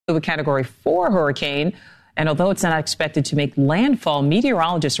with a Category 4 hurricane. And although it's not expected to make landfall,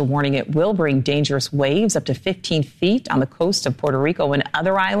 meteorologists are warning it will bring dangerous waves up to 15 feet on the coast of Puerto Rico and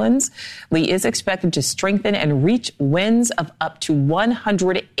other islands. Lee is expected to strengthen and reach winds of up to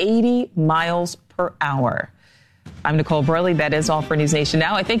 180 miles per hour. I'm Nicole Burley. That is all for News Nation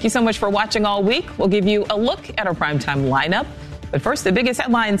Now. I thank you so much for watching all week. We'll give you a look at our primetime lineup. But first, the biggest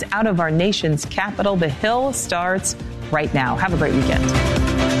headlines out of our nation's capital. The Hill starts right now. Have a great weekend.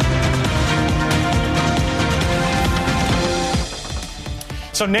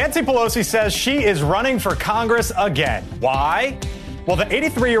 So Nancy Pelosi says she is running for Congress again. Why? Well, the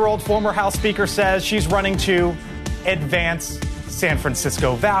 83-year-old former House Speaker says she's running to advance San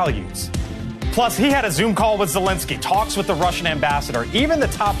Francisco values. Plus, he had a Zoom call with Zelensky, talks with the Russian ambassador, even the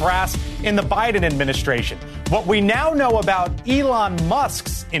top brass in the Biden administration. What we now know about Elon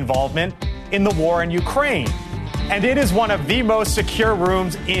Musk's involvement in the war in Ukraine. And it is one of the most secure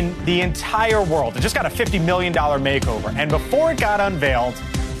rooms in the entire world. It just got a $50 million makeover. And before it got unveiled,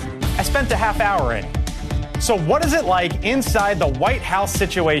 I spent a half hour in it. So what is it like inside the White House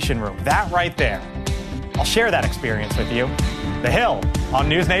Situation Room? That right there. I'll share that experience with you. The Hill on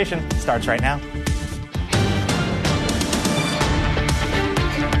News Nation starts right now.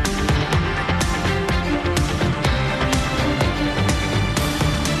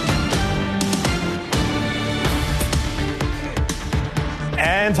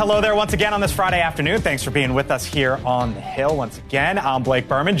 And hello there once again on this Friday afternoon. Thanks for being with us here on The Hill. Once again, I'm Blake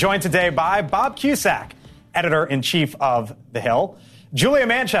Berman, joined today by Bob Cusack, editor-in-chief of The Hill. Julia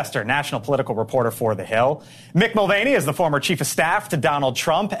Manchester, national political reporter for The Hill. Mick Mulvaney is the former chief of staff to Donald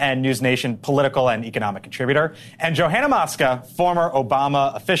Trump and News Nation political and economic contributor. And Johanna Maska, former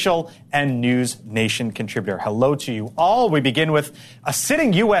Obama official and News Nation contributor. Hello to you all. We begin with a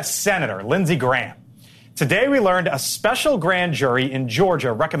sitting U.S. Senator, Lindsey Graham. Today, we learned a special grand jury in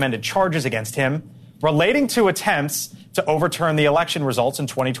Georgia recommended charges against him relating to attempts to overturn the election results in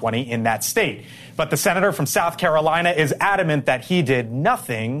 2020 in that state. But the senator from South Carolina is adamant that he did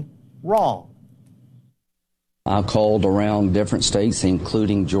nothing wrong. I called around different states,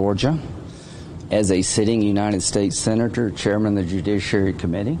 including Georgia, as a sitting United States Senator, chairman of the Judiciary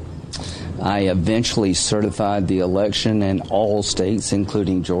Committee. I eventually certified the election in all states,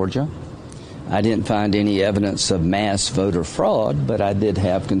 including Georgia. I didn't find any evidence of mass voter fraud, but I did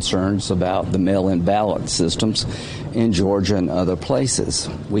have concerns about the mail-in ballot systems in Georgia and other places.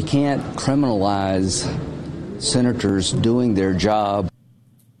 We can't criminalize senators doing their job.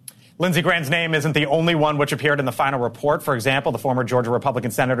 Lindsey Graham's name isn't the only one which appeared in the final report. For example, the former Georgia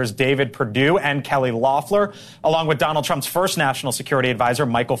Republican senators David Perdue and Kelly Loeffler, along with Donald Trump's first national security advisor,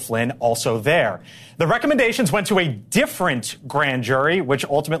 Michael Flynn, also there. The recommendations went to a different grand jury, which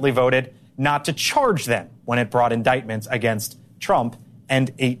ultimately voted not to charge them when it brought indictments against Trump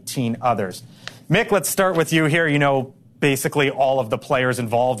and 18 others. Mick, let's start with you here. You know basically all of the players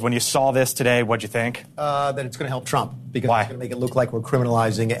involved. When you saw this today, what'd you think? That it's going to help Trump because Why? It's going to make it look like we're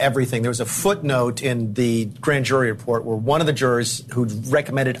criminalizing everything. There was a footnote in the grand jury report where one of the jurors who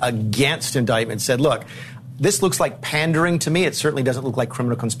recommended against indictment said, look, this looks like pandering to me. It certainly doesn't look like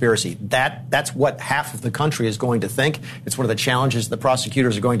criminal conspiracy. That's what half of the country is going to think. It's one of the challenges the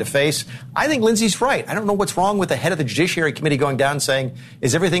prosecutors are going to face. I think Lindsey's right. I don't know what's wrong with the head of the Judiciary Committee going down and saying,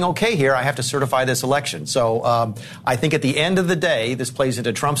 is everything okay here? I have to certify this election. So I think at the end of the day, this plays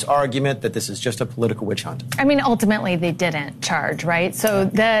into Trump's argument that this is just a political witch hunt. I mean, ultimately, they didn't charge, right? So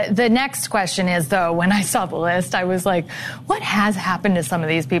the next question is, though, when I saw the list, I was like, what has happened to some of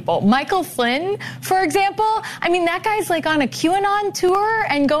these people? Michael Flynn, for example, I mean, that guy's like on a QAnon tour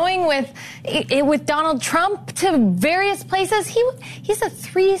and going with Donald Trump to various places. He's a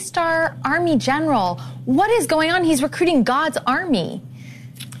 3-star Army general. What is going on? He's recruiting God's army.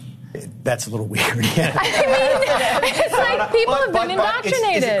 That's a little weird. Yeah. I mean, it's like people have been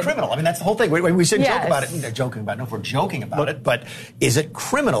indoctrinated. Is it criminal? I mean, that's the whole thing. We shouldn't joke about it. They're joking about it. No, if we're joking about it. But is it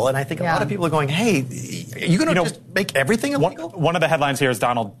criminal? And I think a lot of people are going, hey, are you going to just make everything illegal? One of the headlines here is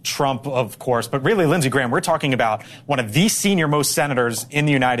Donald Trump, of course. But really, Lindsey Graham, we're talking about one of the senior-most senators in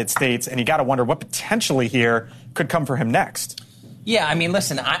the United States. And you got to wonder what potentially here could come for him next. Yeah, I mean,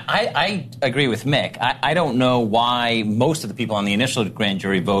 listen, I agree with Mick. I don't know why most of the people on the initial grand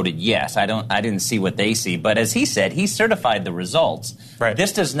jury voted yes. I didn't see what they see. But as he said, he certified the results. Right.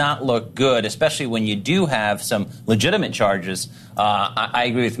 This does not look good, especially when you do have some legitimate charges. I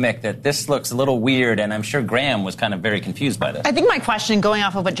agree with Mick that this looks a little weird, and I'm sure Graham was kind of very confused by this. I think my question, going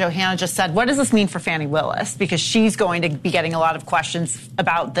off of what Johanna just said, what does this mean for Fani Willis? Because she's going to be getting a lot of questions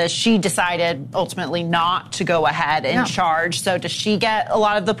about this. She decided ultimately not to go ahead and charge. So does Does she get a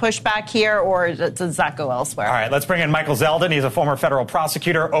lot of the pushback here, or does that go elsewhere? All right, let's bring in Michael Zeldin. He's a former federal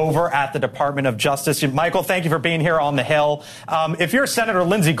prosecutor over at the Department of Justice. Michael, thank you for being here on the Hill. If you're Senator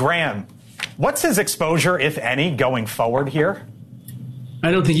Lindsey Graham, what's his exposure, if any, going forward here?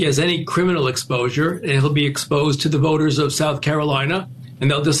 I don't think he has any criminal exposure. He'll be exposed to the voters of South Carolina,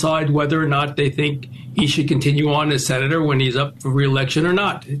 and they'll decide whether or not they think he should continue on as senator when he's up for re-election or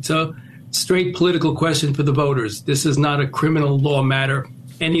not. It's a straight political question for the voters. This is not a criminal law matter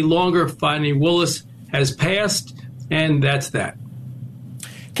any longer. Fani Willis has passed, and that's that.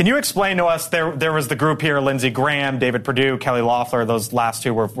 Can you explain to us, there was the group here, Lindsey Graham, David Perdue, Kelly Loeffler, those last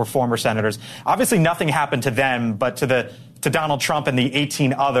two were former senators. Obviously nothing happened to them, but to Donald Trump and the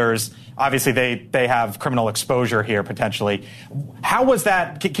 18 others, obviously they have criminal exposure here potentially. How was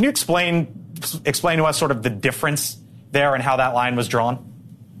that? Can you explain to us sort of the difference there and how that line was drawn?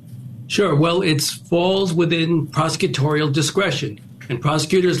 Sure. Well, it falls within prosecutorial discretion, and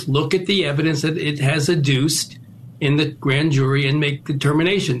prosecutors look at the evidence that it has adduced in the grand jury and make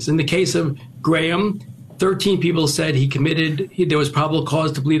determinations. In the case of Graham, 13 people said there was probable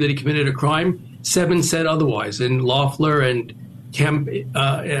cause to believe that he committed a crime. 7 said otherwise. And Loeffler and Kemp,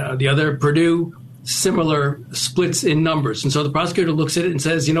 the other, Perdue, similar splits in numbers. And so the prosecutor looks at it and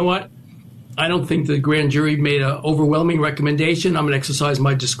says, you know what? I don't think the grand jury made an overwhelming recommendation. I'm going to exercise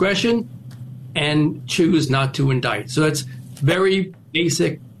my discretion and choose not to indict. So that's very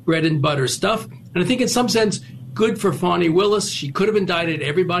basic bread and butter stuff. And I think in some sense, good for Fani Willis. She could have indicted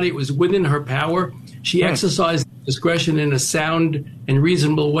everybody. It was within her power. She exercised discretion in a sound and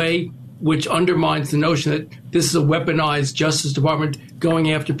reasonable way, which undermines the notion that this is a weaponized Justice Department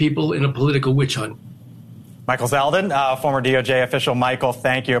going after people in a political witch hunt. Michael Zeldin, former DOJ official. Michael,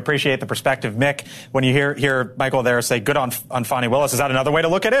 thank you. Appreciate the perspective. Mick, when you hear Michael there say good on Fani Willis, is that another way to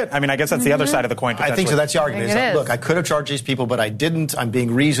look at it? I mean, I guess that's the other side of the coin. I think so. That's the argument. Look, I could have charged these people, but I didn't. I'm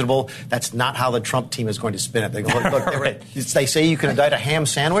being reasonable. That's not how the Trump team is going to spin it. They go, look, right. They say you can indict a ham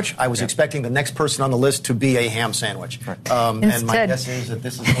sandwich. I was expecting the next person on the list to be a ham sandwich. And my guess is that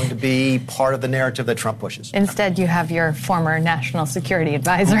this is going to be part of the narrative that Trump pushes. Instead, you have your former national security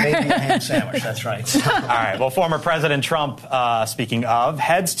advisor. Maybe a ham sandwich. That's right. All right. Well, former President Trump, speaking of,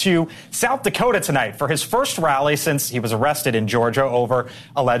 heads to South Dakota tonight for his first rally since he was arrested in Georgia over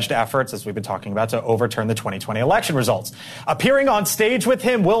alleged efforts, as we've been talking about, to overturn the 2020 election results. Appearing on stage with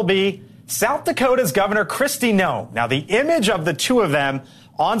him will be South Dakota's Governor Kristi Noem. Now, the image of the two of them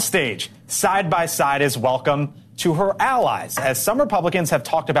on stage, side by side, is welcome to her allies, as some Republicans have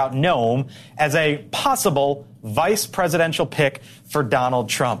talked about Noem as a possible vice presidential pick for Donald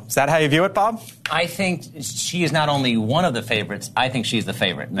Trump. Is that how you view it, Bob? I think she is not only one of the favorites, I think she's the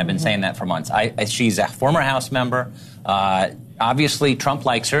favorite, and I've been saying that for months. She's a former House member. Obviously, Trump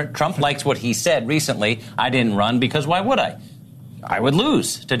likes her. Trump likes what he said recently. I didn't run because why would I? I would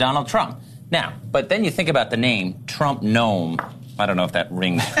lose to Donald Trump. Now, but then you think about the name, Trump Noem. I don't know if that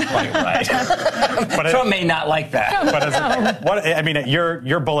rings quite right. But Trump may not like that.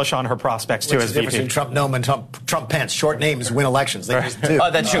 You're bullish on her prospects too as VP. Trump Noem and Trump Pence. Short names win elections. They just do.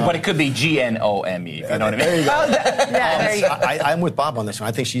 Oh, that's true. But it could be GNOME. If you know what I mean? There you go. There you go. I'm with Bob on this one.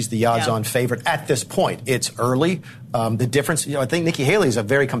 I think she's the odds-on favorite at this point. It's early. The difference, I think Nikki Haley is a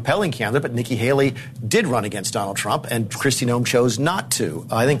very compelling candidate, but Nikki Haley did run against Donald Trump, and Kristi Noem chose not to.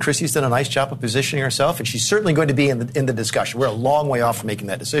 I think Kristi's done a nice job of positioning herself, and she's certainly going to be in the discussion. We're a long way off from making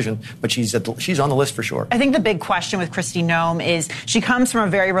that decision, but she's on the list for sure. I think the big question with Kristi Noem is she comes from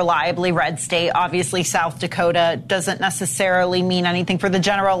a very reliably red state. Obviously, South Dakota doesn't necessarily mean anything for the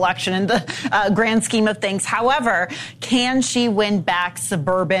general election in the grand scheme of things. However, can she win back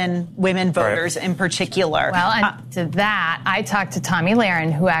suburban women voters in particular? Well, to that, I talked to Tomi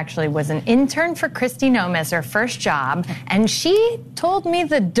Lahren, who actually was an intern for Kristi Noem as her first job, and she told me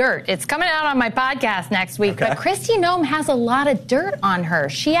the dirt. It's coming out on my podcast next week, but Kristi Noem has a lot of dirt on her.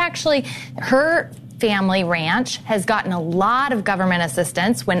 Her family ranch has gotten a lot of government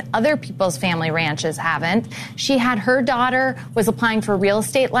assistance when other people's family ranches haven't. She had her daughter was applying for a real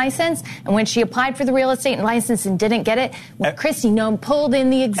estate license, and when she applied for the real estate license and didn't get it, Kristi Noem pulled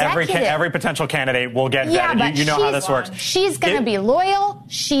in the executive. Every potential candidate will get vetted. But you know how this works. She's going to be loyal.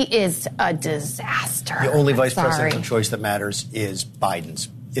 She is a disaster. The only vice presidential choice that matters is Biden's,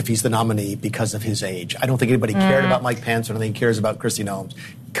 if he's the nominee, because of his age. I don't think anybody cared about Mike Pence. I don't think he cares about Kristi Noem.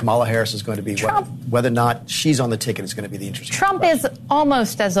 Kamala Harris is going to be. Whether or not she's on the ticket is going to be the interesting Trump question. is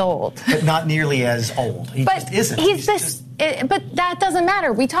almost as old. But not nearly as old. He just isn't. But that doesn't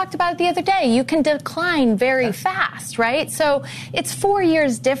matter. We talked about it the other day. You can decline very fast, right? So it's 4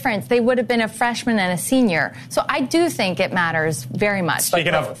 years difference. They would have been a freshman and a senior. So I do think it matters very much. But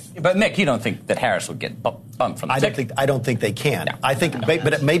Mick, you don't think that Harris would get bumped from the ticket? I don't think they can. No.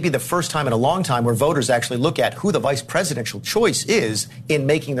 But it may be the first time in a long time where voters actually look at who the vice presidential choice is in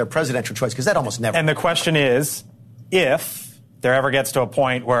making their presidential choice, because that almost never. And the question is, if there ever gets to a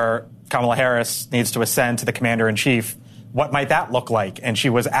point where Kamala Harris needs to ascend to the commander-in-chief, what might that look like? And she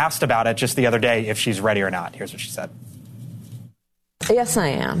was asked about it just the other day, if she's ready or not. Here's what she said. Yes, I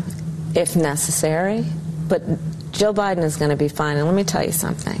am, if necessary. But Joe Biden is going to be fine. And let me tell you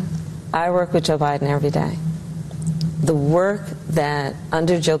something. I work with Joe Biden every day. The work that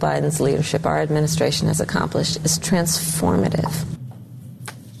under Joe Biden's leadership our administration has accomplished is transformative.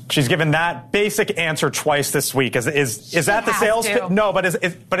 She's given that basic answer twice this week. Is that the sales pitch? No, but is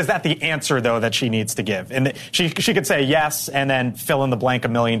that the answer, though, that she needs to give? And she could say yes and then fill in the blank a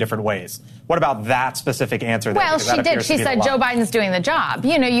million different ways. What about that specific answer? Well, she did. She said Joe Biden's doing the job.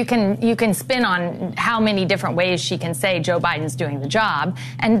 You know, you can spin on how many different ways she can say Joe Biden's doing the job.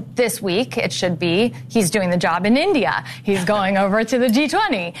 And this week it should be he's doing the job in India. He's going over to the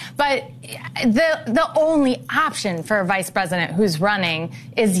G20. But the only option for a vice president who's running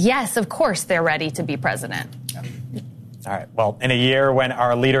is yes, of course they're ready to be president. All right. Well, in a year when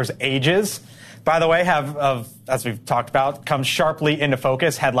our leaders' ages, by the way, as we've talked about, come sharply into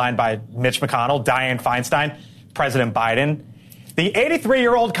focus, headlined by Mitch McConnell, Dianne Feinstein, President Biden. The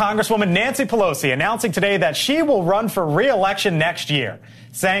 83-year-old Congresswoman Nancy Pelosi announcing today that she will run for re-election next year,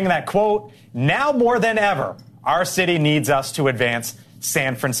 saying that, quote, now more than ever, our city needs us to advance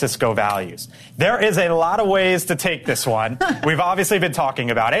San Francisco values. There is a lot of ways to take this one. We've obviously been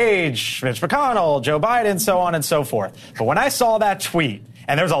talking about age, Mitch McConnell, Joe Biden, so on and so forth. But when I saw that tweet,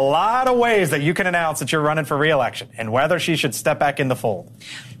 and there's a lot of ways that you can announce that you're running for re-election and whether she should step back in the fold.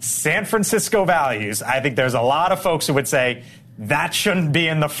 San Francisco values, I think there's a lot of folks who would say that shouldn't be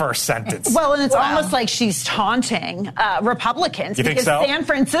in the first sentence. Well, and it's almost like she's taunting Republicans. You because think so? San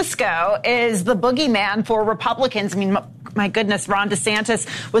Francisco is the boogeyman for Republicans. I mean, my goodness, Ron DeSantis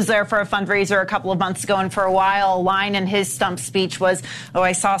was there for a fundraiser a couple of months ago, and for a while, a line in his stump speech was, oh,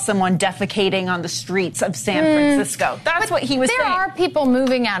 I saw someone defecating on the streets of San Francisco. That's what he was saying. There are people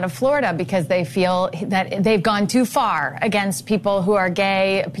moving out of Florida because they feel that they've gone too far against people who are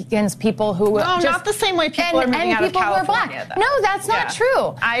gay, against people who not the same way people are moving out of California, though. No, that's not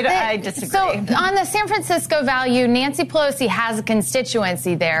true. I disagree. So on the San Francisco value, Nancy Pelosi has a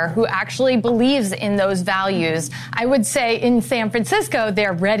constituency there who actually believes in those values. I would say in San Francisco,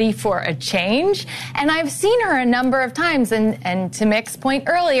 they're ready for a change. And I've seen her a number of times. And to Mick's point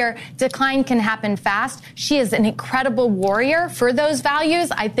earlier, decline can happen fast. She is an incredible warrior for those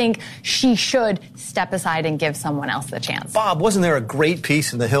values. I think she should step aside and give someone else the chance. Bob, wasn't there a great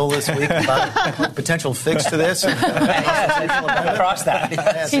piece in The Hill this week about a potential fix to this? Across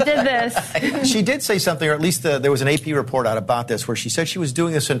that. She did this. She did say something, or at least there was an AP report out about this, where she said she was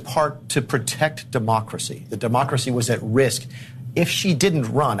doing this in part to protect democracy. The democracy was at risk if she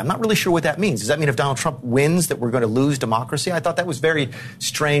didn't run. I'm not really sure what that means. Does that mean if Donald Trump wins that we're going to lose democracy? I thought that was very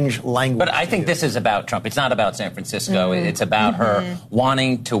strange language. But I think this is about Trump. It's not about San Francisco. It's about her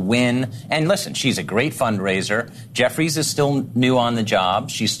wanting to win. And listen, she's a great fundraiser. Jeffries is still new on the job.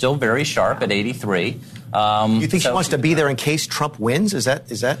 She's still very sharp at 83. You think she wants to be there in case Trump wins? Is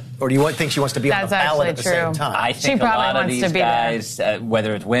that, or do you think she wants to be on the ballot at the same time? I think a lot of these guys,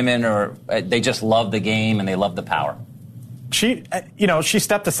 whether it's women or they just love the game and they love the power. She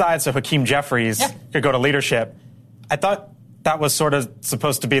stepped aside so Hakeem Jeffries could go to leadership. I thought that was sort of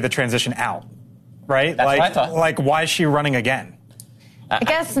supposed to be the transition out, right? That's what I thought. Like, why is she running again? I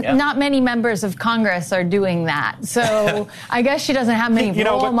guess not many members of Congress are doing that. So I guess she doesn't have many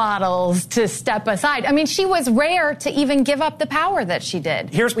role models to step aside. I mean, she was rare to even give up the power that she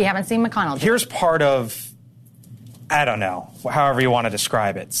did. We haven't seen McConnell do Here's part of, I don't know, however you want to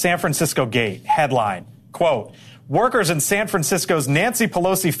describe it. San Francisco Gate, headline, quote, workers in San Francisco's Nancy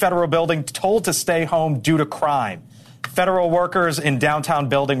Pelosi Federal Building told to stay home due to crime. Federal workers in downtown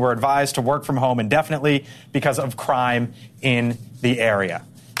building were advised to work from home indefinitely because of crime in the area.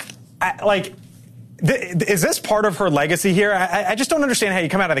 Is this part of her legacy here? I just don't understand how you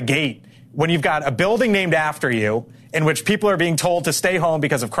come out of the gate when you've got a building named after you in which people are being told to stay home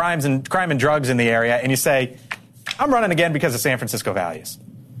because of crime and drugs in the area, and you say, I'm running again because of San Francisco values.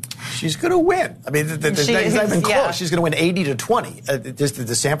 She's going to win. I mean, it's not even close. She's going to win 80-20.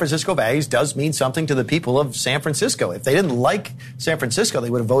 The San Francisco values does mean something to the people of San Francisco. If they didn't like San Francisco, they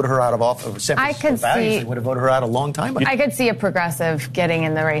would have voted her out of office. San Francisco values, they would have voted her out a long time ago. I could see a progressive getting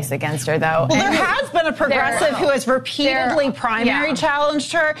in the race against her, though. Well, there has been a progressive who has repeatedly primary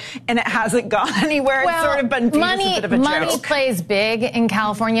challenged her, and it hasn't gone anywhere. It's sort of been viewed as a bit of a joke. Money plays big in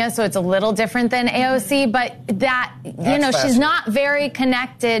California, so it's a little different than AOC, but she's not very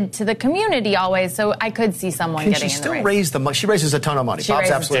connected to the community always, so I could see someone getting in the race. Can she still raise the money? She raises a ton of money.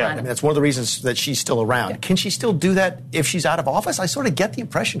 Bob's absolutely right. I mean, that's one of the reasons that she's still around. Yeah. Can she still do that if she's out of office? I sort of get the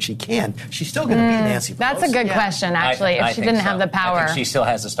impression she can. She's still going to be Nancy Pelosi. That's a good question, actually, if she didn't have the power. I think she still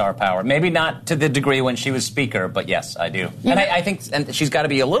has the star power. Maybe not to the degree when she was speaker, but yes, I do. Yeah. And I think she's got to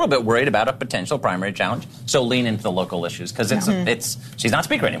be a little bit worried about a potential primary challenge, so lean into the local issues, because she's not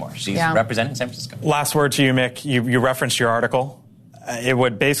speaker anymore. She's representing San Francisco. Last word to you, Mick. You referenced your article. It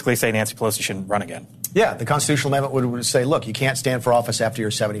would basically say Nancy Pelosi shouldn't run again. Yeah, the constitutional amendment would say, look, you can't stand for office after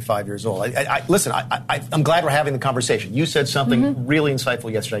you're 75 years old. Listen, I'm glad we're having the conversation. You said something really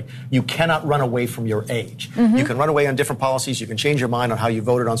insightful yesterday. You cannot run away from your age. You can run away on different policies. You can change your mind on how you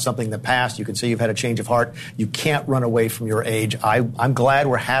voted on something in the past. You can say you've had a change of heart. You can't run away from your age. I'm glad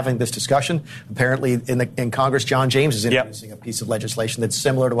we're having this discussion. Apparently, in Congress, John James is introducing a piece of legislation that's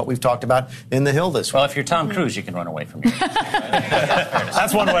similar to what we've talked about in the Hill this week. Well, if you're Tom Cruise, you can run away from your age.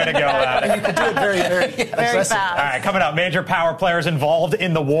 That's one way to go at it. You can do it very, very fast. All right, coming up, major power players involved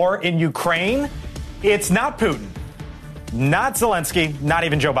in the war in Ukraine. It's not Putin, not Zelensky, not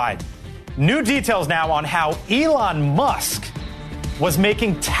even Joe Biden. New details now on how Elon Musk was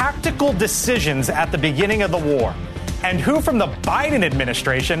making tactical decisions at the beginning of the war, and who from the Biden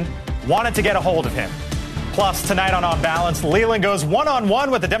administration wanted to get a hold of him. Plus, tonight on Balance, Leland goes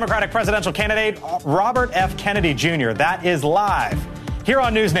one-on-one with the Democratic presidential candidate Robert F. Kennedy Jr. That is live here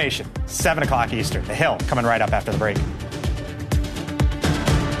on News Nation, 7 o'clock Eastern. The Hill coming right up after the break.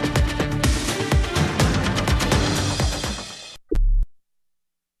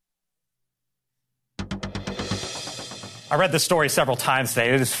 I read this story several times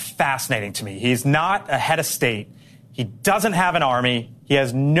today. It is fascinating to me. He's not a head of state. He doesn't have an army. He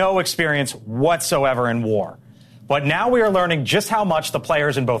has no experience whatsoever in war. But now we are learning just how much the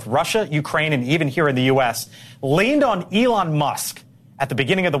players in both Russia, Ukraine, and even here in the U.S. leaned on Elon Musk at the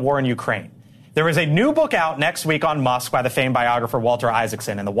beginning of the war in Ukraine. There is a new book out next week on Musk by the famed biographer Walter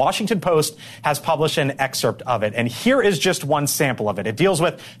Isaacson, and the Washington Post has published an excerpt of it. And here is just one sample of it. It deals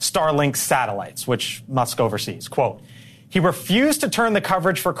with Starlink satellites, which Musk oversees. Quote, he refused to turn the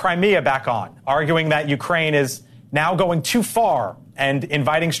coverage for Crimea back on, arguing that Ukraine is now going too far and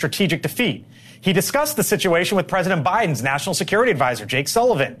inviting strategic defeat. He discussed the situation with President Biden's national security advisor, Jake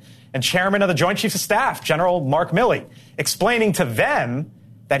Sullivan, and chairman of the Joint Chiefs of Staff, General Mark Milley, explaining to them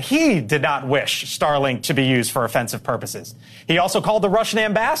that he did not wish Starlink to be used for offensive purposes. He also called the Russian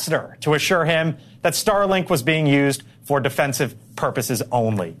ambassador to assure him that Starlink was being used for defensive purposes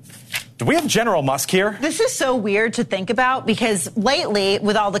only. Do we have General Musk here? This is so weird to think about because lately,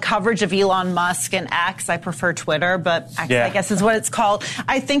 with all the coverage of Elon Musk and X, I prefer Twitter, but X, I guess is what it's called.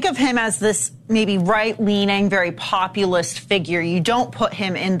 I think of him as this maybe right-leaning, very populist figure. You don't put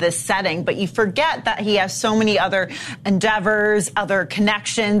him in this setting, but you forget that he has so many other endeavors, other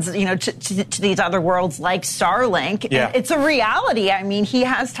connections, to these other worlds like Starlink. Yeah. And it's a reality. I mean, he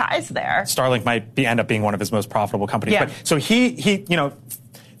has ties there. Starlink might end up being one of his most profitable companies. Yeah. But so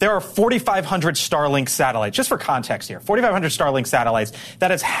there are 4,500 Starlink satellites. Just for context here, 4,500 Starlink satellites.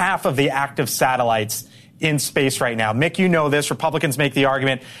 That is half of the active satellites in space right now. Mick, you know this. Republicans make the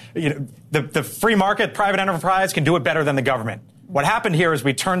argument, the free market, private enterprise can do it better than the government. What happened here is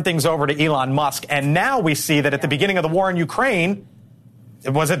we turned things over to Elon Musk, and now we see that at the beginning of the war in Ukraine,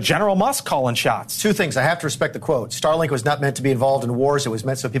 it was General Musk calling shots. Two things. I have to respect the quote. Starlink was not meant to be involved in wars. It was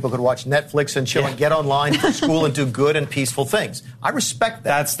meant so people could watch Netflix and chill and get online for school and do good and peaceful things. I respect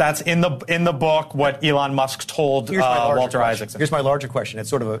that. That's in the book what Elon Musk told Walter Isaacson. Here's my larger question.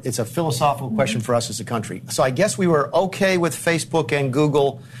 It's a philosophical question for us as a country. So I guess we were okay with Facebook and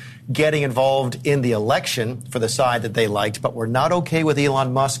Google getting involved in the election for the side that they liked, but we're not okay with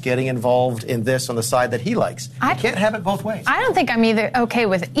Elon Musk getting involved in this on the side that he likes. You can't have it both ways. I don't think I'm okay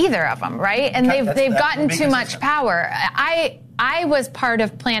with either of them, right? And they've gotten too much power. I was part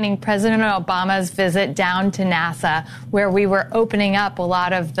of planning President Obama's visit down to NASA, where we were opening up a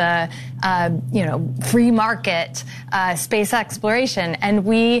lot of the, free market space exploration. And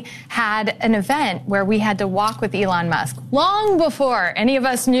we had an event where we had to walk with Elon Musk long before any of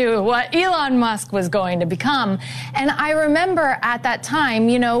us knew what Elon Musk was going to become. And I remember at that time,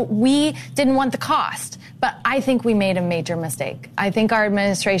 we didn't want the cost. But I think we made a major mistake. I think our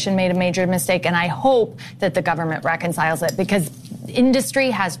administration made a major mistake, and I hope that the government reconciles it because industry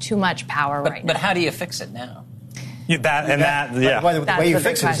has too much power right now. But how do you fix it now? The way you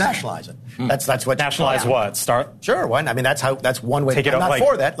fix it is nationalize it. That's what nationalize what? Start. Sure. Why? I mean, that's one way. I'm not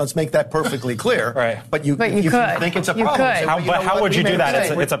for that. Let's make that perfectly clear. Right. But you could. think it's a problem. Could. How would you do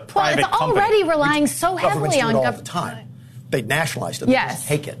that? It's a private it's already relying so heavily on government all the time. They nationalized it. They Yes. just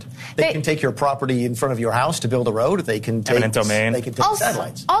take it. They can take your property in front of your house to build a road. They can take eminent domain. They can take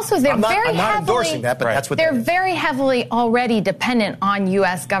satellites. Also, I'm not endorsing that, but that's what they're very heavily already dependent on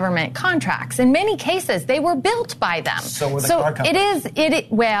U.S. government contracts. In many cases, they were built by them. So were the car companies.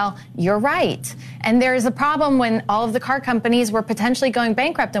 Well, you're right. And there is a problem when all of the car companies were potentially going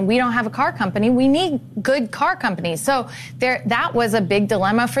bankrupt and we don't have a car company. We need good car companies. So that was a big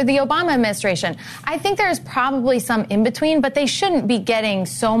dilemma for the Obama administration. I think there's probably some in between, but they shouldn't be getting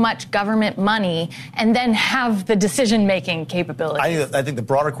so much government money and then have the decision-making capabilities. I think the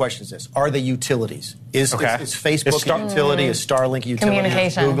broader question is this. Are they utilities? Is Facebook a utility? Is Starlink a utility?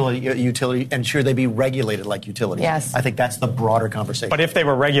 Communication. Is Google a utility? And should they be regulated like utilities? Yes. I think that's the broader conversation. But if they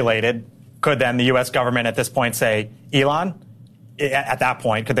were regulated, could then the U.S. government at this point say, Elon, at that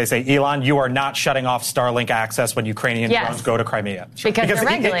point, could they say, Elon, you are not shutting off Starlink access when Ukrainian drones go to Crimea? Because they're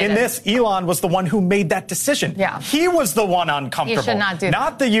regulated. In this, Elon was the one who made that decision. Yeah. He was the one uncomfortable. He should not do that.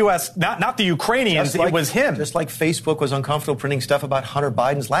 Not the U.S., not the Ukrainians, it was him. Just like Facebook was uncomfortable printing stuff about Hunter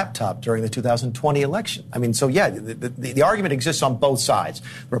Biden's laptop during the 2020 election. I mean, so yeah, the argument exists on both sides.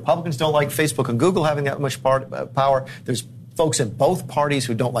 The Republicans don't like Facebook and Google having that much power. There's folks in both parties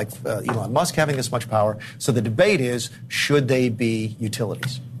who don't like Elon Musk having this much power. So the debate is, should they be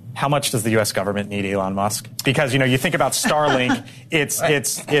utilities? How much does the U.S. government need Elon Musk? Because, you think about Starlink,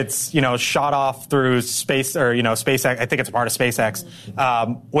 it's shot off through space or, SpaceX. I think it's a part of SpaceX,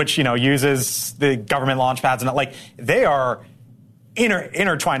 which, uses the government launch pads and they are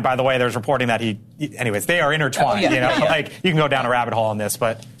intertwined. By the way, there's reporting that they are intertwined. You can go down a rabbit hole on this,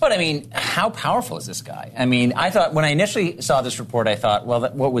 but I mean, how powerful is this guy? I mean, I thought when I initially saw this report, I thought, well,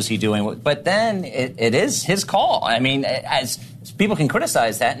 what was he doing? But then it is his call. I mean, as people can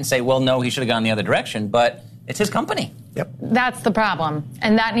criticize that and say, well, no, he should have gone the other direction, but it's his company. Yep. That's the problem.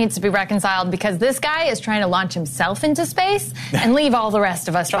 And that needs to be reconciled because this guy is trying to launch himself into space and leave all the rest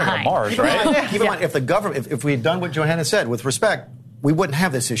of us behind. Mars, right? Keep in mind, if the government, if we had done what Johanna said, with respect, we wouldn't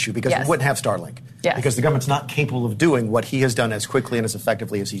have this issue because we wouldn't have Starlink. Yes. Because the government's not capable of doing what he has done as quickly and as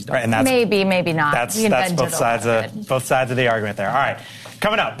effectively as he's done. Right, and that's, maybe not. That's both sides of the argument there. All right.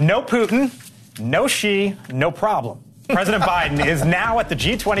 Coming up, no Putin, no Xi, no problem. President Biden is now at the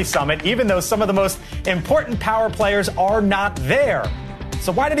G20 summit, even though some of the most important power players are not there.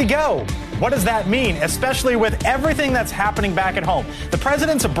 So why did he go? What does that mean, especially with everything that's happening back at home? The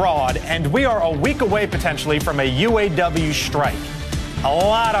president's abroad, and we are a week away potentially from a UAW strike. A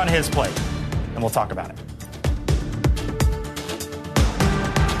lot on his plate, and we'll talk about it.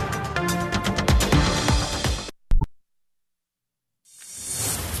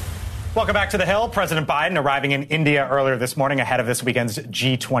 Welcome back to The Hill. President Biden arriving in India earlier this morning ahead of this weekend's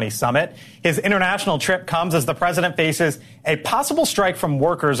G20 summit. His international trip comes as the president faces a possible strike from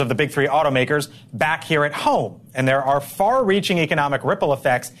workers of the big three automakers back here at home. And there are far-reaching economic ripple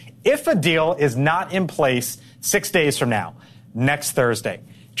effects if a deal is not in place 6 days from now, next Thursday.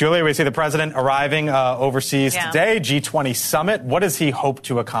 Julia, we see the president arriving overseas today, G20 summit. What does he hope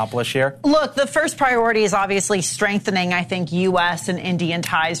to accomplish here? Look, the first priority is obviously strengthening, I think, U.S. and Indian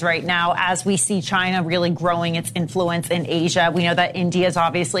ties right now as we see China really growing its influence in Asia. We know that India is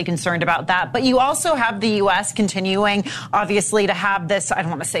obviously concerned about that. But you also have the U.S. continuing, obviously, to have this, I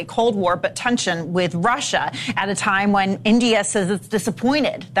don't want to say Cold War, but tension with Russia at a time when India says it's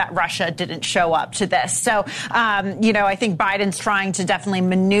disappointed that Russia didn't show up to this. So, I think Biden's trying to definitely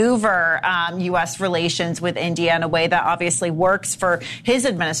maneuver U.S. relations with India in a way that obviously works for his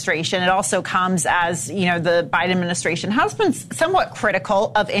administration. It also comes as, the Biden administration has been somewhat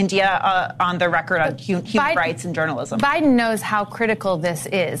critical of India on the record on human rights and journalism. Biden knows how critical this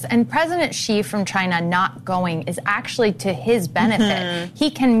is. And President Xi from China not going is actually to his benefit. Mm-hmm.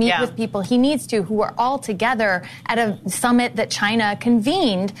 He can meet with people he needs to who are all together at a summit that China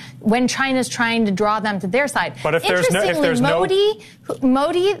convened when China's trying to draw them to their side. But if there's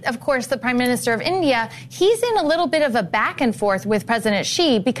Modi, of course, the Prime Minister of India, he's in a little bit of a back and forth with President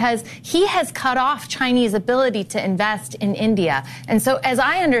Xi because he has cut off Chinese ability to invest in India. And so, as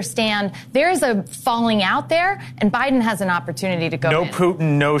I understand, there's a falling out there, and Biden has an opportunity to go in. No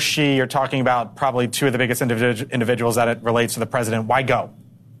Putin, no Xi. You're talking about probably two of the biggest individuals that it relates to the president. Why go?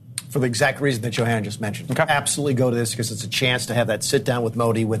 for the exact reason that Johanna just mentioned. Okay. Absolutely go to this because it's a chance to have that sit down with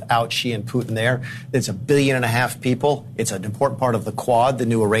Modi without Xi and Putin there. It's 1.5 billion people. It's an important part of the Quad, the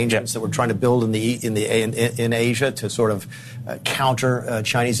new arrangements that we're trying to build in Asia to sort of counter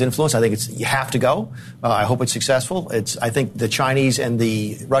Chinese influence. I think you have to go. I hope it's successful. I think the Chinese and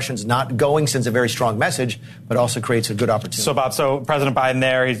the Russians not going sends a very strong message, but also creates a good opportunity. So, Bob, President Biden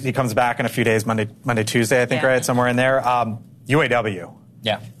there, he comes back in a few days, Monday, Tuesday, I think, right? Somewhere in there. UAW.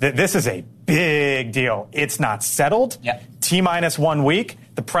 Yeah. This is a big deal. It's not settled. Yeah. T-minus 1 week.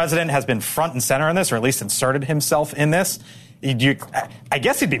 The president has been front and center in this, or at least inserted himself in this. I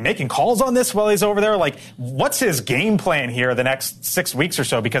guess he'd be making calls on this while he's over there. Like, what's his game plan here the next 6 weeks or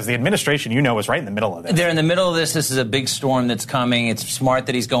so? Because the administration, is right in the middle of this. They're in the middle of this. This is a big storm that's coming. It's smart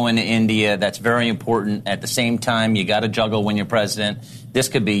that he's going to India. That's very important. At the same time, you got to juggle when you're president. This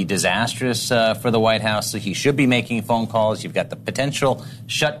could be disastrous for the White House. So he should be making phone calls. You've got the potential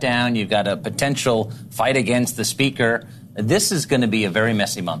shutdown. You've got a potential fight against the speaker. This is going to be a very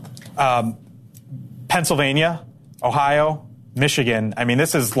messy month. Pennsylvania, Ohio, Michigan. I mean,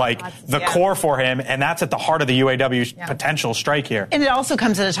 this is like the core for him, and that's at the heart of the UAW potential strike here. And it also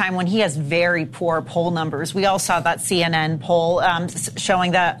comes at a time when he has very poor poll numbers. We all saw that CNN poll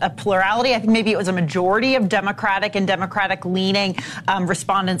showing that a plurality, I think maybe it was a majority of Democratic and Democratic-leaning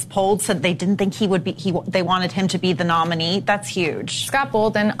respondents polled said they didn't think he would be. They wanted him to be the nominee. That's huge. Scott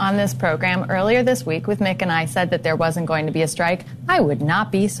Bolden on this program earlier this week with Mick and I said that there wasn't going to be a strike. I would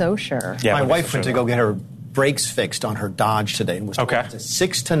not be so sure. Yeah, my wife went to go get her brakes fixed on her Dodge today and was told it's a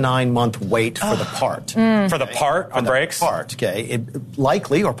 6 to 9 month wait for the part. For the part on brakes? Part, okay.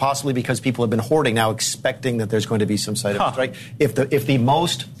 Likely or possibly because people have been hoarding now, expecting that there's going to be some sort of strike. If the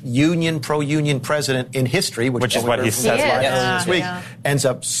most pro-union president in history, which is what he says this week, ends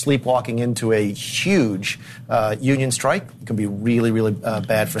up sleepwalking into a huge union strike, it can be really, really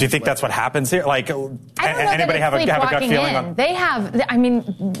bad for him. Do you think that's what happens here? Like, anybody have a gut feeling? They have, I mean,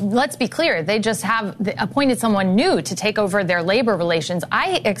 let's be clear, they just have appointed someone new to take over their labor relations.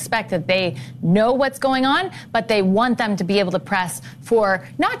 I expect that they know what's going on, but they want them to be able to press for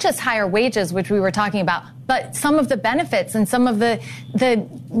not just higher wages, which we were talking about, but some of the benefits and some of the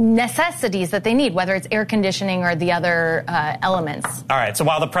necessities that they need, whether it's air conditioning or the other elements. All right, so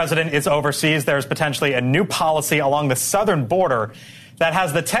while the president is overseas, there's potentially a new policy along the southern border that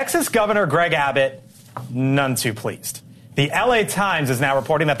has the Texas governor, Greg Abbott, none too pleased. The LA Times is now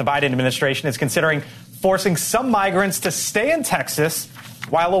reporting that the Biden administration is considering forcing some migrants to stay in Texas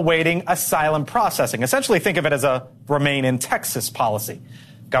while awaiting asylum processing. Essentially, think of it as a remain in Texas policy.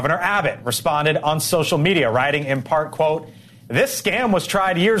 Governor Abbott responded on social media, writing in part, quote, "This scam was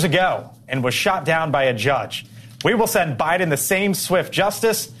tried years ago and was shot down by a judge. We will send Biden the same swift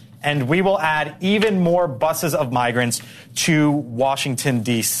justice, and we will add even more buses of migrants to Washington,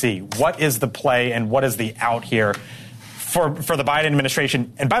 D.C." What is the play and what is the out here for the Biden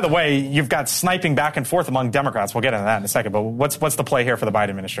administration? And by the way, you've got sniping back and forth among Democrats. We'll get into that in a second. But what's the play here for the Biden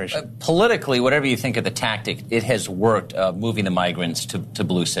administration? Politically, whatever you think of the tactic, it has worked, moving the migrants to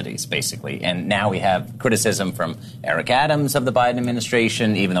blue cities, basically. And now we have criticism from Eric Adams of the Biden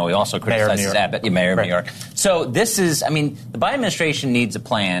administration, even though he also criticizes Abbott, Mayor of New York. So this is, I mean, the Biden administration needs a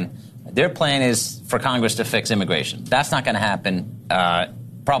plan. Their plan is for Congress to fix immigration. That's not going to happen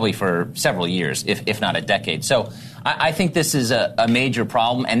probably for several years, if not a decade. So I think this is a major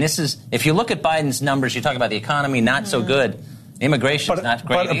problem. And this is, if you look at Biden's numbers, you talk about the economy, not so good. Immigration's not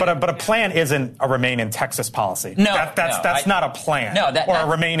great. But a plan isn't a remain in Texas policy. No, that's not a plan. No, or a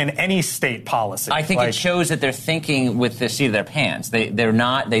remain in any state policy. I think it shows that they're thinking with the seat of their pants. They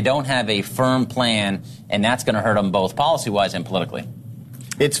don't have a firm plan, and that's going to hurt them both policy-wise and politically.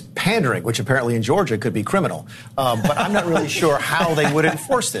 It's pandering, which apparently in Georgia could be criminal. But I'm not really sure how they would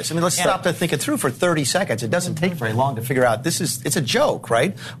enforce this. I mean, let's stop to think it through for 30 seconds. It doesn't take very long to figure out it's a joke,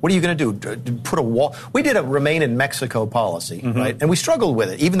 right? What are you going to do? Put a wall? We did a remain in Mexico policy, right? And we struggled with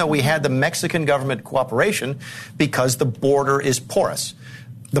it, even though we had the Mexican government cooperation because the border is porous.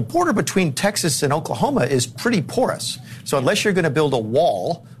 The border between Texas and Oklahoma is pretty porous. So unless you're going to build a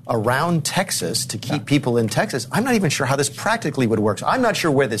wall around Texas to keep people in Texas, I'm not even sure how this practically would work. So I'm not sure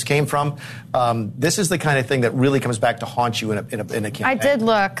where this came from. This is the kind of thing that really comes back to haunt you in a campaign. I did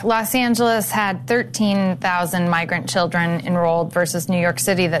look. Los Angeles had 13,000 migrant children enrolled versus New York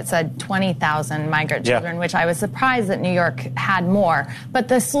City that said 20,000 migrant children, which I was surprised that New York had more. But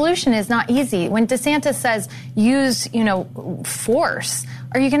the solution is not easy. When DeSantis says use, force,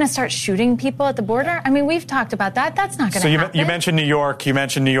 are you going to start shooting people at the border? I mean, we've talked about that. That's not going to happen. So you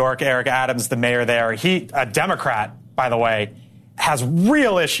mentioned New York. Eric Adams, the mayor there, a Democrat, by the way, has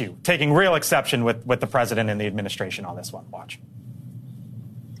real issue, taking real exception with the president and the administration on this one. Watch.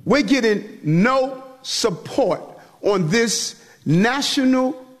 We're getting no support on this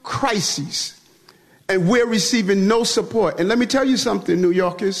national crisis, and we're receiving no support. And let me tell you something, New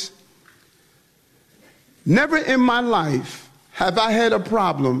Yorkers. Never in my life have I had a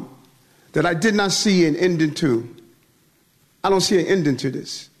problem that I did not see an ending to. I don't see an ending to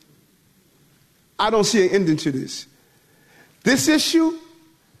this. I don't see an ending to this. This issue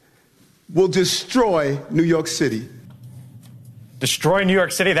will destroy New York City. Destroy New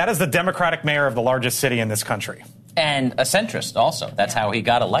York City? That is the Democratic mayor of the largest city in this country. And a centrist also. That's how he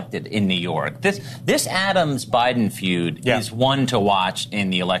got elected in New York. This Adams-Biden feud is one to watch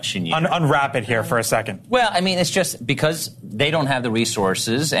in the election year. Unwrap it here for a second. Well, I mean, it's just because they don't have the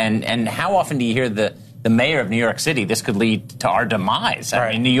resources. And how often do you hear the mayor of New York City, this could lead to our demise?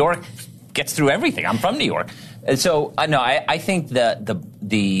 I mean, New York gets through everything. I'm from New York. And so, I think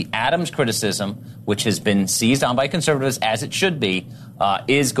the Adams criticism, which has been seized on by conservatives, as it should be,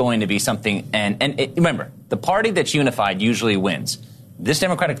 is going to be something. And remember, the party that's unified usually wins. This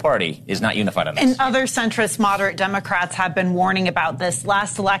Democratic Party is not unified on this. And other centrist moderate Democrats have been warning about this.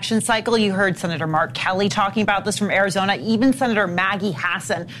 Last election cycle, you heard Senator Mark Kelly talking about this from Arizona, even Senator Maggie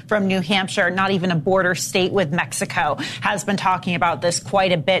Hassan from New Hampshire, not even a border state with Mexico, has been talking about this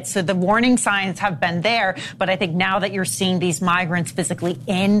quite a bit. So the warning signs have been there. But I think now that you're seeing these migrants physically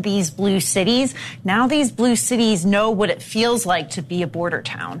in these blue cities, now these blue cities know what it feels like to be a border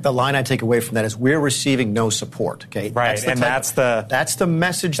town. The line I take away from that is we're receiving no support. Okay, right, that's the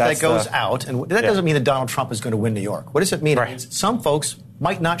message that goes out, and that doesn't mean that Donald Trump is going to win New York. What does it mean? It means some folks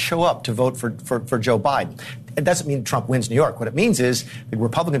might not show up to vote for Joe Biden. It doesn't mean Trump wins New York. What it means is the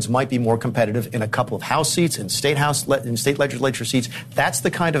Republicans might be more competitive in a couple of House seats and state legislature seats. That's the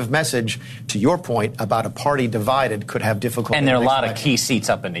kind of message, to your point, about a party divided could have difficulty. And there are a lot of key seats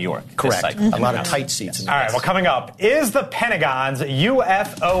up in New York. Correct. A lot of tight seats. All right, well, coming up, is the Pentagon's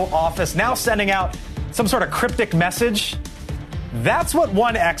UFO office now sending out some sort of cryptic message? That's what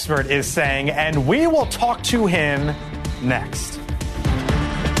one expert is saying, and we will talk to him next.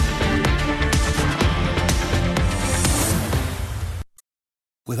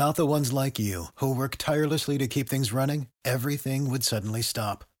 Without the ones like you, who work tirelessly to keep things running, everything would suddenly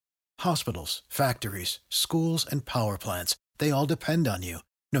stop. Hospitals, factories, schools, and power plants, they all depend on you.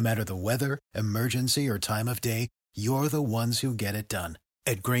 No matter the weather, emergency, or time of day, you're the ones who get it done.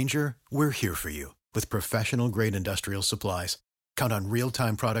 At Grainger, we're here for you with professional-grade industrial supplies. Count on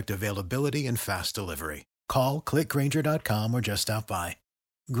real-time product availability and fast delivery. Call, clickgrainger.com, or just stop by.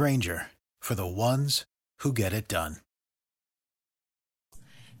 Grainger, for the ones who get it done.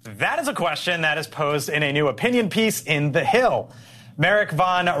 That is a question that is posed in a new opinion piece in The Hill. Merrick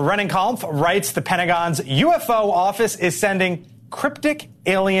von Rennenkampf writes the Pentagon's UFO office is sending cryptic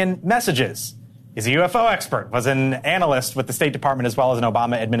alien messages. He's a UFO expert, was an analyst with the State Department as well as an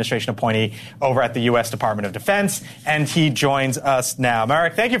Obama administration appointee over at the U.S. Department of Defense, and he joins us now.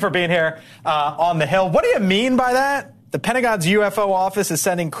 Merrick, thank you for being here on The Hill. What do you mean by that? The Pentagon's UFO office is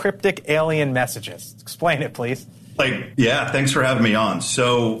sending cryptic alien messages. Explain it, please. Thanks for having me on.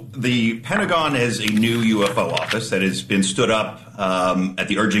 So the Pentagon is a new UFO office that has been stood up at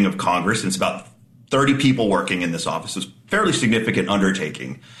the urging of Congress. And it's about 30 people working in this office. It's a fairly significant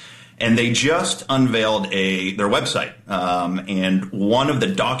undertaking. And they just unveiled their website. And one of the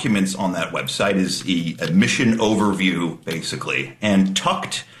documents on that website is a mission overview, basically. And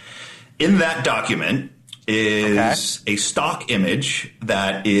tucked in that document is a stock image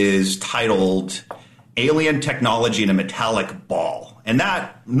that is titled Alien Technology in a Metallic Ball. And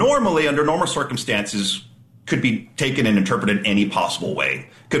that normally, under normal circumstances, could be taken and interpreted any possible way.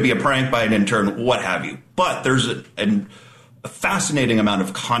 Could be a prank by an intern, what have you. But there's a fascinating amount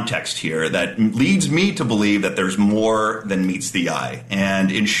of context here that leads me to believe that there's more than meets the eye.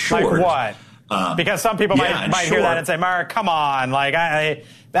 And in short... Like what? Because some people might hear that and say, Mark, come on,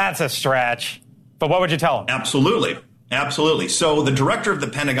 that's a stretch. But what would you tell them? Absolutely. So the director of the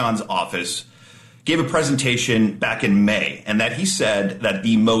Pentagon's office gave a presentation back in May, and that he said that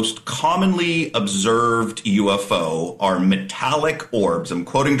the most commonly observed UFO are metallic orbs. I'm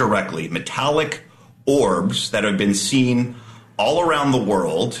quoting directly, metallic orbs that have been seen all around the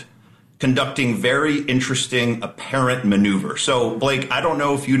world conducting very interesting apparent maneuver. So, Blake, I don't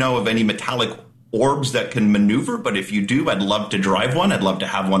know if you know of any metallic orbs that can maneuver, but if you do, I'd love to drive one. I'd love to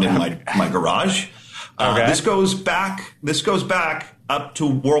have one in my garage. This goes back up to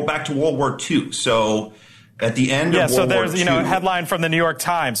World War II. So at the end of World War II. Yeah, so there's, a headline from the New York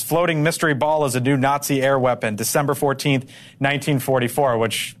Times, floating mystery ball is a new Nazi air weapon, December 14th, 1944,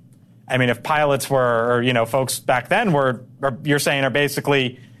 which, I mean, if pilots were, or, folks back then you're saying are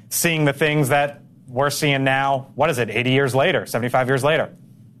basically seeing the things that we're seeing now, what is it, 80 years later, 75 years later?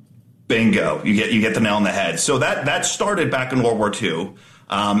 Bingo. You get the nail on the head. So that started back in World War II.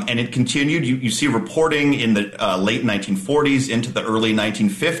 And it continued. You see reporting in the late 1940s into the early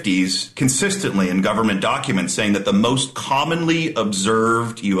 1950s consistently in government documents saying that the most commonly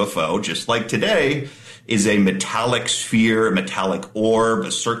observed UFO, just like today, is a metallic sphere, a metallic orb,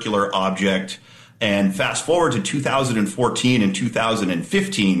 a circular object. And fast forward to 2014 and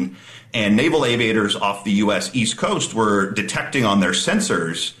 2015, and naval aviators off the U.S. East Coast were detecting on their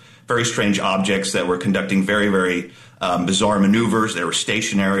sensors very strange objects that were conducting very, very bizarre maneuvers. They were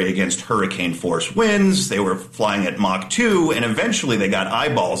stationary against hurricane force winds. They were flying at Mach 2, and eventually they got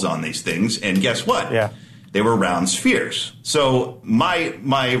eyeballs on these things. And guess what? Yeah. They were round spheres. So my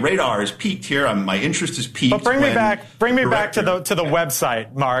radar is peaked here. My interest is peaked. But bring me back to the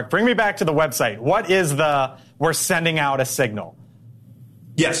website, Mark. Bring me back to the website. What is we're sending out a signal?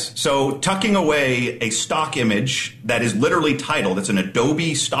 Yes. So tucking away a stock image that is literally titled, it's an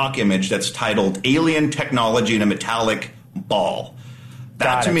Adobe stock image that's titled Alien Technology in a Metallic Ball.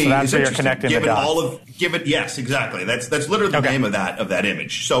 That to me is interesting. Yes, exactly. That's literally the name of that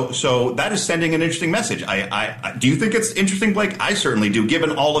image. So that is sending an interesting message. I do you think it's interesting, Blake? I certainly do,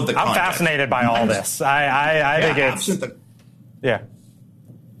 given all of the context. I'm fascinated by all this. I think it's Yeah,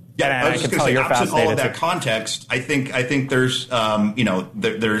 I was just going to say, absent all of that context, I think there's,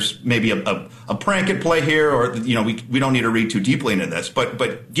 there's maybe a prank at play here, or we don't need to read too deeply into this.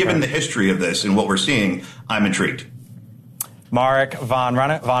 But given the history of this and what we're seeing, I'm intrigued. Mark von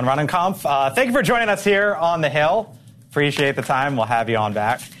Ronnenkampf, thank you for joining us here on the Hill. Appreciate the time. We'll have you on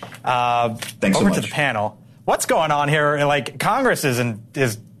back. Thanks so much. Over to the panel. What's going on here? Like, Congress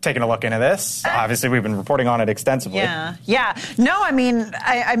is taking a look into this. Obviously, we've been reporting on it extensively. Yeah. No, I mean,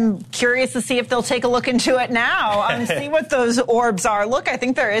 I'm curious to see if they'll take a look into it now, see what those orbs are. Look, I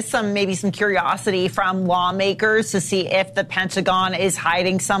think there is maybe some curiosity from lawmakers to see if the Pentagon is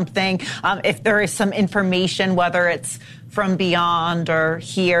hiding something, if there is some information, whether it's from beyond or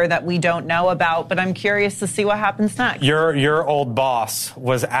here that we don't know about. But I'm curious to see what happens next. Your old boss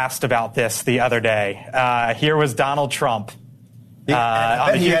was asked about this the other day. Here was Donald Trump. He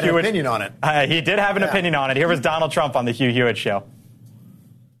had an opinion on it. He did have an opinion on it. Here was Donald Trump on the Hugh Hewitt Show.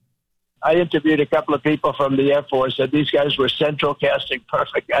 I interviewed a couple of people from the Air Force, and these guys were central casting,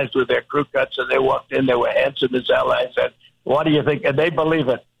 perfect guys with their crew cuts, and they walked in, they were handsome as hell. I said, what do you think? And they believe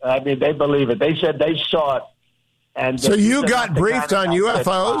it. I mean, they believe it. They said they saw it. And so you got briefed on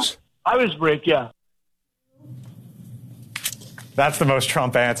UFOs? I was briefed, yeah. That's the most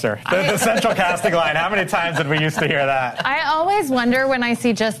Trump answer. The central casting line. How many times did we used to hear that? I always wonder when I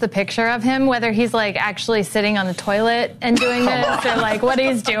see just the picture of him, whether he's like actually sitting on the toilet and doing this or like what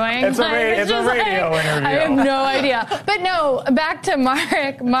he's doing. It's a radio interview. I have no idea. But no, back to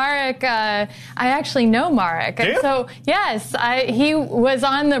Marek. Marek, I actually know Marek. Do you? So, yes, he was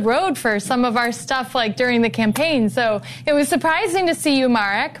on the road for some of our stuff like during the campaign. So it was surprising to see you,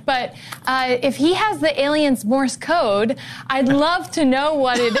 Marek. But if he has the aliens Morse code, I'd love to know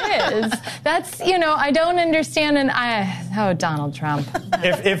what it is. That's, I don't understand. And Donald Trump.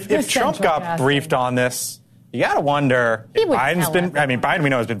 If Trump got briefed on this, you got to wonder. Biden we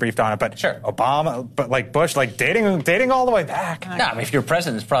know has been briefed on it, but sure. Obama, but like Bush, like dating all the way back. No, I mean, if you're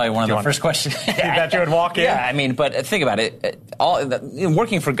president, it's probably one of the first questions that you would walk in. Yeah, I mean, but think about it.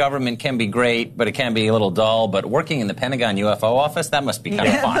 Working for government can be great, but it can be a little dull. But working in the Pentagon UFO office, that must be kind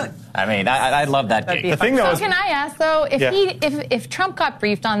of fun. I mean, I love that gig. The thing, though, can I ask though, if Trump got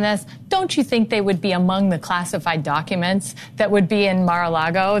briefed on this, don't you think they would be among the classified documents that would be in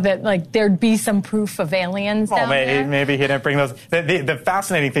Mar-a-Lago? That like there'd be some proof of aliens. Maybe he didn't bring those. The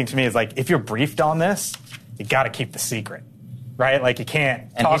fascinating thing to me is like if you're briefed on this, you got to keep the secret, right? Like you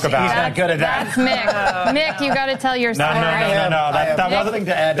can't talk about it. He's not good at that. That's Mick. Mick, you got to tell your story. No. That wasn't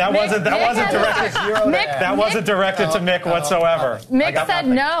directed to Mick whatsoever. Mick said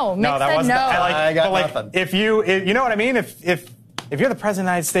no. Mick said no. I got nothing. If you know what I mean? If you're the president of the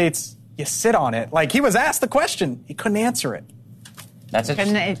United States, you sit on it. Like he was asked the question, he couldn't answer it. That's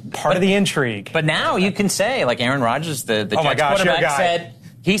it. Part of the intrigue. But now you can say, like Aaron Rodgers, the Jets quarterback, said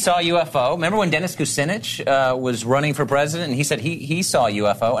he saw a UFO. Remember when Dennis Kucinich was running for president, and he said he saw a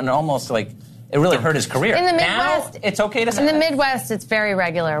UFO, and almost like it really hurt his career. In the Midwest, now, it's okay to say in the Midwest, it's very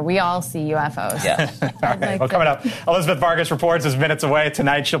regular. We all see UFOs. Yeah. All right. Well, coming up, Elizabeth Vargas reports is minutes away.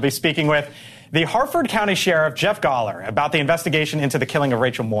 Tonight, she'll be speaking with the Harford County Sheriff, Jeff Gawler, about the investigation into the killing of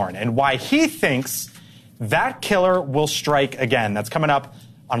Rachel Morin and why he thinks that killer will strike again. That's coming up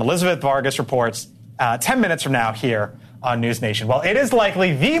on Elizabeth Vargas Reports 10 minutes from now here on News Nation. Well, it is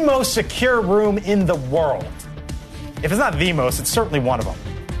likely the most secure room in the world. If it's not the most, it's certainly one of them.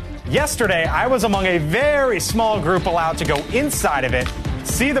 Yesterday, I was among a very small group allowed to go inside of it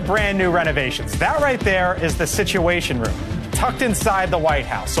see the brand new renovations. That right there is the Situation Room, tucked inside the White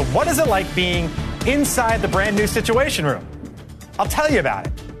House. So what is it like being inside the brand new Situation Room? I'll tell you about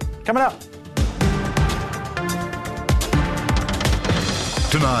it. Coming up.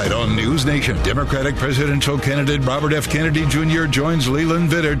 Tonight on News Nation, Democratic presidential candidate Robert F. Kennedy Jr. joins Leland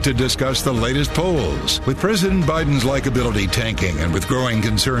Vittert to discuss the latest polls. With President Biden's likability tanking and with growing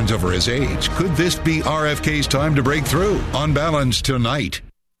concerns over his age, could this be RFK's time to break through? On Balance tonight.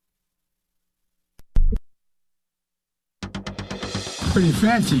 Pretty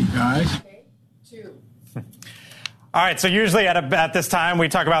fancy, guys. All right, so usually at this time we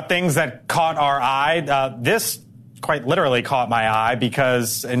talk about things that caught our eye. This quite literally caught my eye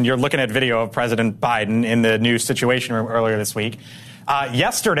because, and you're looking at video of President Biden in the new Situation Room earlier this week.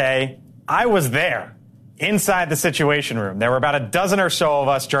 Yesterday, I was there inside the Situation Room. There were about a dozen or so of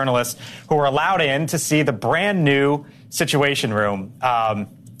us journalists who were allowed in to see the brand new Situation Room.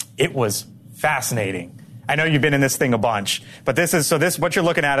 It was fascinating. I know you've been in this thing a bunch, but what you're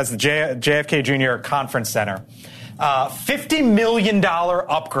looking at is the JFK Jr. Conference Center. $50 million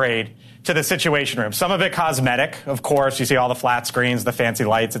upgrade to the Situation Room. Some of it cosmetic, of course. You see all the flat screens, the fancy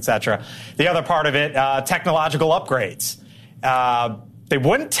lights, etc. The other part of it, technological upgrades. They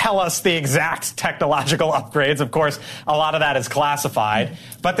wouldn't tell us the exact technological upgrades. Of course, a lot of that is classified.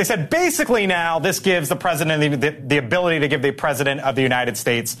 But they said basically now this gives the president the ability to give the president of the United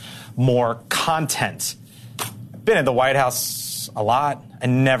States more content. I've been in the White House a lot. I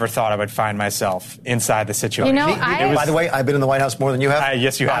never thought I would find myself inside the Situation. By the way, I've been in the White House more than you have.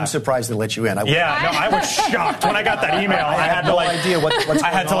 Yes, you have. I'm surprised they let you in. I was shocked when I got that email. I had no idea what's I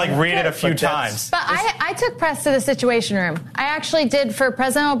had to read it a few times. But I took press to the Situation Room. I actually did for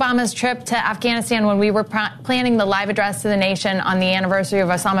President Obama's trip to Afghanistan when we were planning the live address to the nation on the anniversary of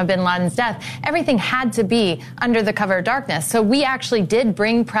Osama bin Laden's death. Everything had to be under the cover of darkness. So we actually did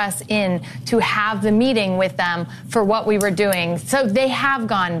bring press in to have the meeting with them for what we were doing. So they have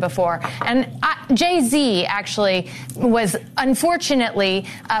gone before. And Jay-Z actually was unfortunately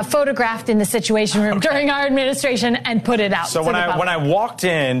photographed in the Situation Room during our administration and put it out. So when I walked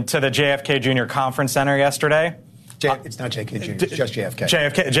into the JFK Jr. Conference Center yesterday, it's not JFK Jr., it's just JFK.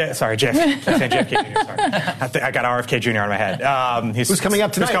 JFK Jr., sorry. I got RFK Jr. on my head. Who's coming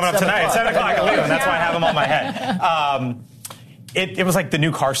up tonight? Who's coming up tonight at 7 o'clock at Leo, and that's why I have him on my head. It was like the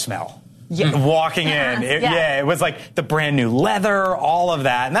new car smell. Yeah. Walking in. It was like the brand new leather, all of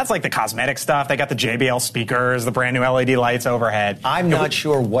that. And that's like the cosmetic stuff. They got the JBL speakers, the brand new LED lights overhead. I'm not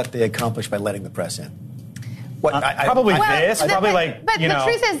sure what they accomplished by letting the press in. Probably the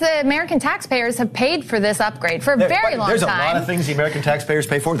truth is the American taxpayers have paid for this upgrade for a very long time. There's a lot of things the American taxpayers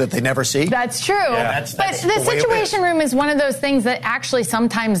pay for that they never see. That's true. Yeah. But the Situation Room is one of those things that actually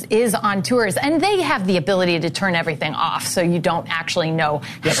sometimes is on tours, and they have the ability to turn everything off so you don't actually know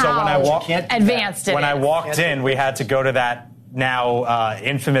how advanced it is. When I walked in, we had to go to that now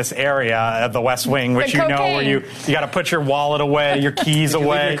infamous area of the West Wing, which where you got to put your wallet away, your keys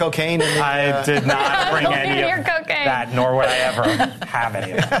away. Your cocaine. I did not bring any of that, nor would I ever have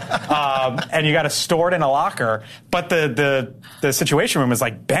any of that. And you got to store it in a locker. But the Situation Room is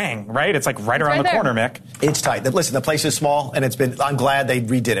like bang, right? It's like right around the corner, Mick. It's tight. Listen, the place is small, and I'm glad they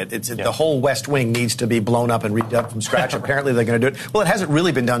redid it. The whole West Wing needs to be blown up and redone from scratch. Apparently, they're going to do it. Well, it hasn't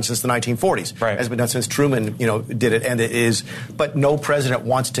really been done since the 1940s. Right. It has been done since Truman, did it, and it is. But no president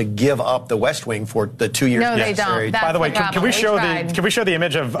wants to give up the West Wing for the 2 years necessary. No, they don't. That's By the way, can we show the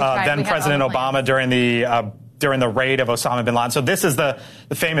image of then President Obama during the raid of Osama bin Laden? So this is the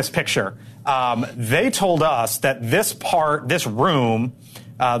famous picture. They told us that this room,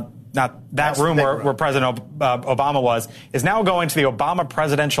 where President Obama was, is now going to the Obama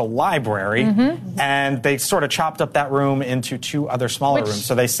Presidential Library, and they sort of chopped up that room into two other smaller rooms.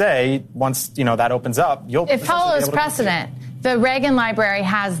 So they say once that opens up, it follows precedent. The Reagan Library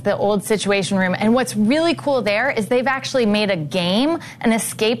has the old Situation Room, and what's really cool there is they've actually made a game, an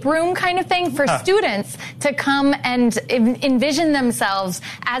escape room kind of thing for students to come and envision themselves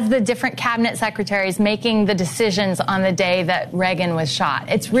as the different cabinet secretaries making the decisions on the day that Reagan was shot.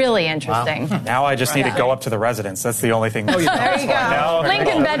 It's really interesting. Wow. Now I just need to go up to the residence. That's the only thing. There you go.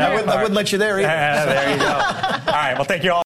 Lincoln bedroom. I wouldn't let you there either. There you go. All right. Well, thank you all.